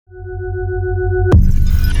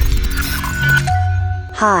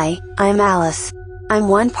Hi, I'm Alice. I'm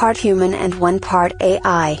one part human and one part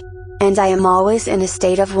AI. And I am always in a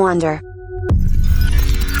state of wonder.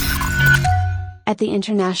 At the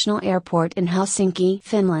international airport in Helsinki,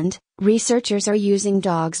 Finland, researchers are using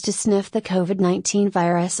dogs to sniff the COVID-19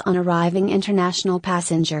 virus on arriving international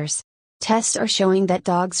passengers. Tests are showing that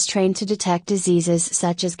dogs trained to detect diseases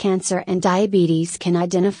such as cancer and diabetes can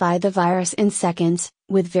identify the virus in seconds,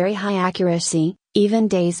 with very high accuracy, even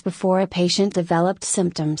days before a patient developed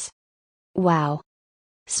symptoms. Wow.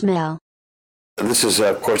 Smell. This is,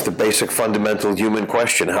 of course, the basic fundamental human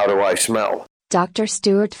question: how do I smell? Dr.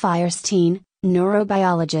 Stuart Firestein,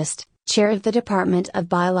 neurobiologist, chair of the Department of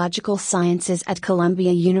Biological Sciences at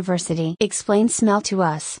Columbia University, explained smell to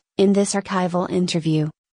us, in this archival interview.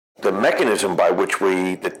 The mechanism by which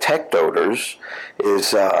we detect odors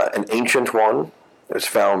is an ancient one. It's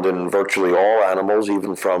found in virtually all animals,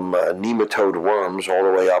 even from nematode worms all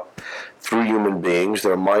the way up through human beings.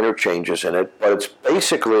 There are minor changes in it, but it's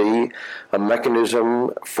basically a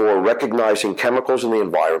mechanism for recognizing chemicals in the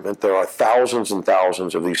environment. There are thousands and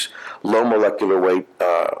thousands of these low molecular weight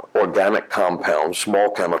organic compounds,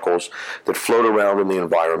 small chemicals, that float around in the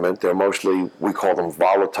environment. They're mostly, we call them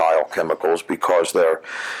volatile chemicals because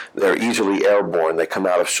they're easily airborne. They come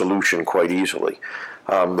out of solution quite easily.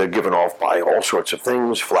 They're given off by all sorts of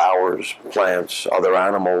things: flowers, plants, other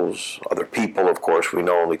animals, other people, of course, we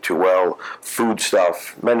know only too well, food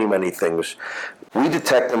stuff, many, many things. We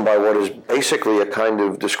detect them by what is basically a kind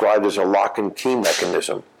of described as a lock and key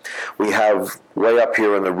mechanism. We have way up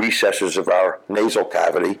here in the recesses of our nasal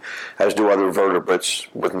cavity, as do other vertebrates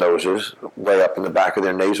with noses, way up in the back of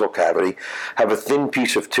their nasal cavity, have a thin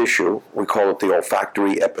piece of tissue. We call it the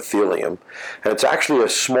olfactory epithelium. And it's actually a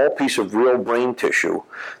small piece of real brain tissue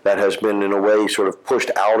that has been, in a way, sort of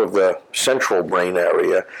pushed out of the central brain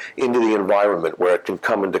area into the environment where it can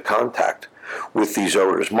come into contact with these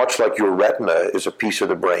odors. Much like your retina is a piece of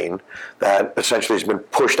the brain that essentially has been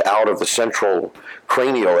pushed out of the central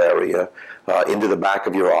cranial area into the back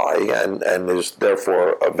of your eye and is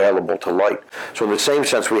therefore available to light. So in the same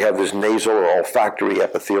sense, we have this nasal or olfactory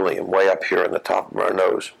epithelium way up here in the top of our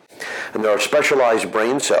nose. And there are specialized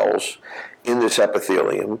brain cells in this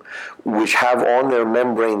epithelium which have on their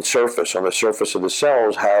membrane surface, on the surface of the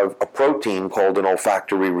cells, have a protein called an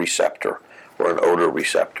olfactory receptor or an odor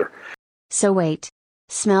receptor. So wait.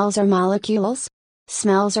 Smells are molecules?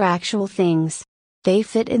 Smells are actual things. They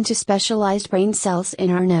fit into specialized brain cells in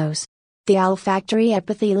our nose. The olfactory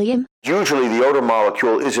epithelium? Usually the odor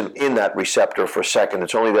molecule isn't in that receptor for a second.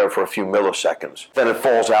 It's only there for a few milliseconds. Then it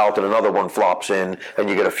falls out and another one flops in and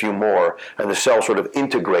you get a few more, and the cell sort of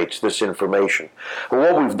integrates this information. And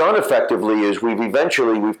what we've done effectively is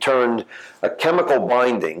we've turned a chemical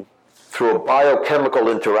binding through a biochemical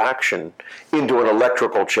interaction into an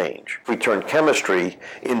electrical change. We turn chemistry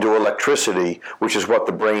into electricity, which is what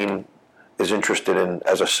the brain is interested in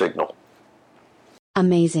as a signal.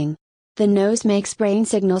 Amazing. The nose makes brain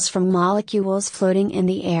signals from molecules floating in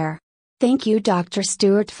the air. Thank you, Dr.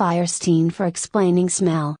 Stuart Firestein, for explaining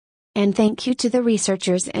smell. And thank you to the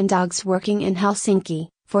researchers and dogs working in Helsinki,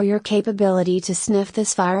 for your capability to sniff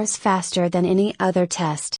this virus faster than any other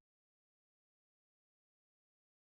test.